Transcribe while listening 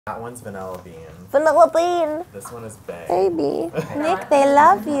That one's Vanilla Bean. Vanilla Bean. This one is Bae. Baby. Nick, they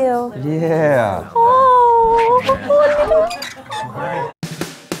love you. Yeah. Oh.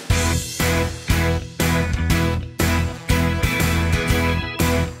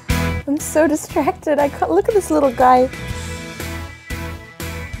 I'm so distracted. I can't look at this little guy.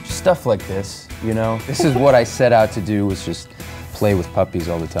 Stuff like this, you know? This is what I set out to do, was just play with puppies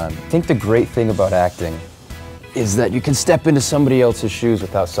all the time. I think the great thing about acting is that you can step into somebody else's shoes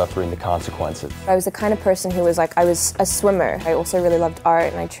without suffering the consequences. I was the kind of person who was like, I was a swimmer. I also really loved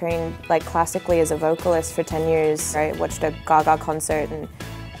art, and I trained like classically as a vocalist for 10 years. I watched a Gaga concert and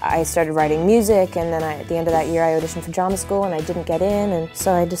I started writing music, and then at the end of that year I auditioned for drama school and I didn't get in, and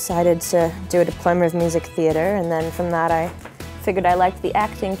so I decided to do a diploma of music theater, and then from that I figured I liked the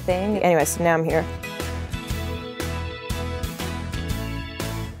acting thing. Anyway, so now I'm here.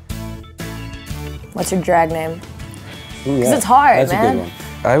 What's your drag name? Because it's hard, That's man.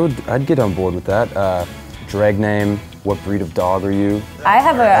 a good one. I'd get on board with that. Drag name, what breed of dog are you? I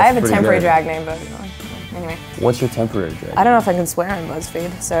have a pretty temporary good. drag name, but anyway. What's your temporary drag? I don't know if I can swear on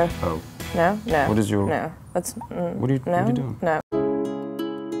BuzzFeed, so. Oh. No? No. What is your... No. That's... What are you doing? No.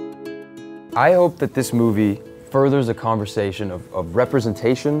 I hope that this movie furthers a conversation of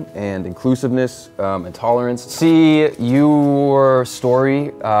representation and inclusiveness and tolerance. See your story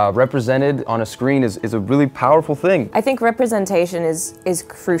represented on a screen is a really powerful thing. I think representation is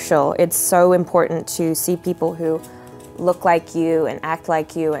crucial. It's so important to see people who look like you and act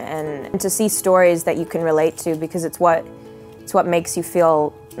like you, and to see stories that you can relate to, because it's what makes you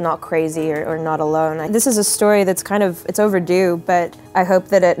feel not crazy or not alone. This is a story that's it's overdue, but I hope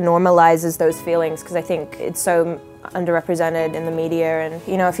that it normalizes those feelings, because I think it's so underrepresented in the media, and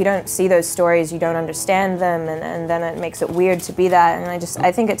you know, if you don't see those stories, you don't understand them, and then it makes it weird to be that, and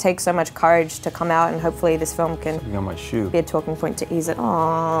I think it takes so much courage to come out, and hopefully this film can be a talking point to ease it.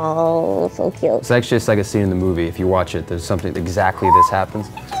 Oh, so cute. It's actually just like a scene in the movie. If you watch it, there's something exactly this happens.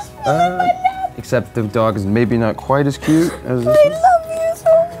 Except the dog is maybe not quite as cute as this one. I love you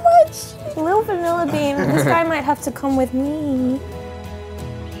so much. Little Vanilla Bean, this guy might have to come with me.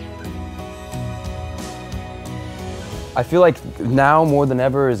 I feel like now more than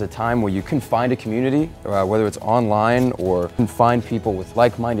ever is a time where you can find a community, whether it's online or you can find people with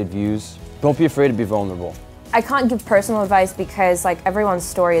like-minded views. Don't be afraid to be vulnerable. I can't give personal advice because like everyone's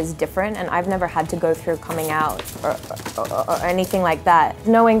story is different, and I've never had to go through coming out or anything like that.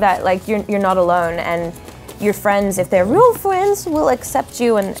 Knowing that like you're not alone, and your friends, if they're real friends, will accept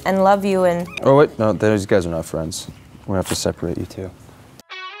you and love you. And oh wait, no, those guys are not friends. We're gonna have to separate you two.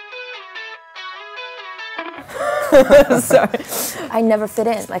 Sorry. I never fit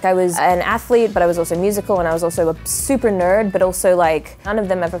in. Like, I was an athlete, but I was also musical, and I was also a super nerd, but also like none of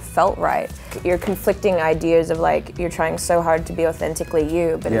them ever felt right. You're conflicting ideas of like you're trying so hard to be authentically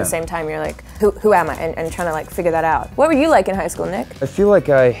you, but at the same time you're like, who am I? And trying to like figure that out. What were you like in high school, Nick? I feel like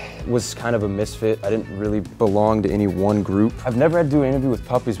I was kind of a misfit. I didn't really belong to any one group. I've never had to do an interview with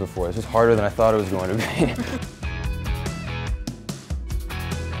puppies before. It's just harder than I thought it was going to be.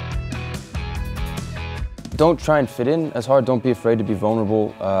 Don't try and fit in as hard. Don't be afraid to be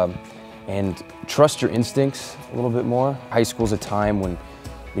vulnerable, and trust your instincts a little bit more. High school's a time when,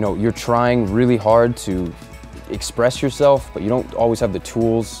 you know, you're trying really hard to express yourself, but you don't always have the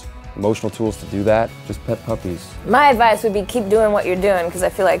tools, emotional tools to do that. Just pet puppies. My advice would be keep doing what you're doing, because I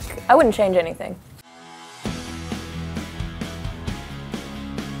feel like I wouldn't change anything.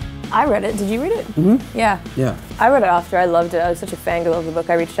 I read it. Did you read it? Mm-hmm. Yeah. Yeah. I read it after. I loved it. I was such a fangirl of the book.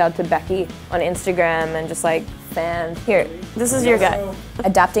 I reached out to Becky on Instagram and just like fanned. Here, this is your guy.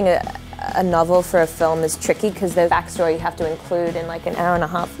 Adapting a novel for a film is tricky because the backstory you have to include in like an hour and a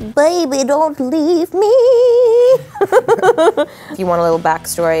half. Baby, don't leave me. If you want a little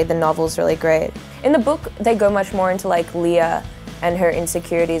backstory, the novel's really great. In the book, they go much more into like Leah and her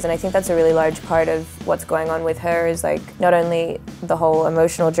insecurities, and I think that's a really large part of what's going on with her, is like not only the whole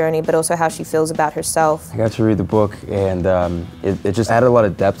emotional journey, but also how she feels about herself. I got to read the book, and it just added a lot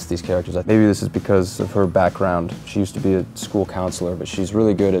of depth to these characters. Maybe this is because of her background. She used to be a school counselor, but she's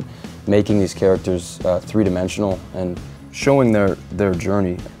really good at making these characters three-dimensional and showing their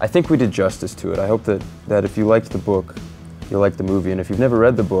journey. I think we did justice to it. I hope that if you liked the book, you'll like the movie, and if you've never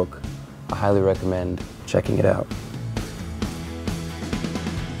read the book, I highly recommend checking it out.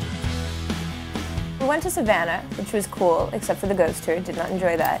 We went to Savannah, which was cool, except for the ghost tour. Did not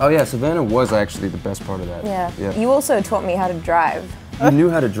enjoy that. Oh yeah, Savannah was actually the best part of that. Yeah. You also taught me how to drive. You knew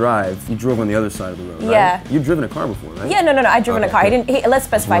how to drive. You drove on the other side of the road, right? Yeah. You've driven a car before, right? Yeah, no, I'd driven a car. Let's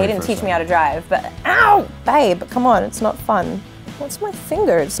specify, he didn't teach time. me how to drive, but ow! Babe, come on, it's not fun. What's my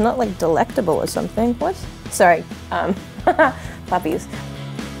finger? It's not like delectable or something. What? Sorry, puppies.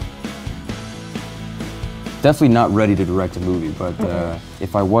 definitely not ready to direct a movie, but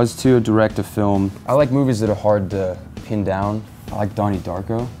if I was to direct a film, I like movies that are hard to pin down. I like Donnie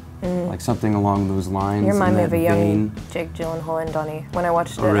Darko, like something along those lines. You remind me of a young Jake Gyllenhaal and Donnie. When I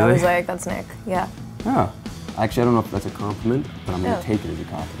watched it, really? I was like, that's Nick. Yeah. Oh. Actually, I don't know if that's a compliment, but I'm going to take it as a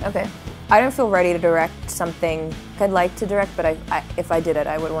compliment. Okay. I don't feel ready to direct something I'd like to direct, but if I did it,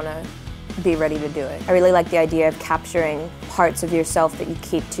 I would want to be ready to do it. I really like the idea of capturing parts of yourself that you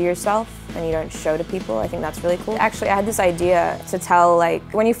keep to yourself and you don't show to people. I think that's really cool. Actually, I had this idea to tell, like,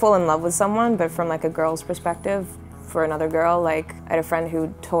 when you fall in love with someone, but from like a girl's perspective, for another girl. Like, I had a friend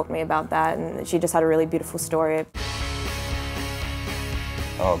who taught me about that, and she just had a really beautiful story.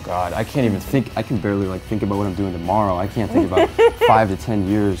 Oh God, I can't even think. I can barely like think about what I'm doing tomorrow. I can't think about 5 to 10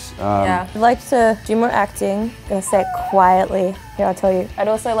 years. Yeah, I'd like to do more acting. I'm gonna say it quietly. Here, I'll tell you. I'd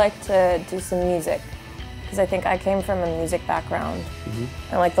also like to do some music, because I think I came from a music background.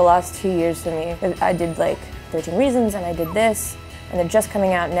 And like the last 2 years for me, I did like 13 Reasons and I did this, and they're just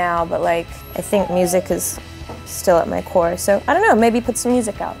coming out now, but like, I think music is still at my core. So I don't know, maybe put some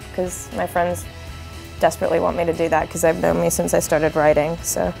music out, because my friends desperately want me to do that because they've known me since I started writing.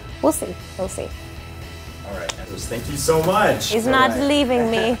 So we'll see, we'll see. All right, thank you so much. He's not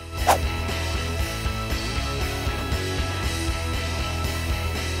leaving me.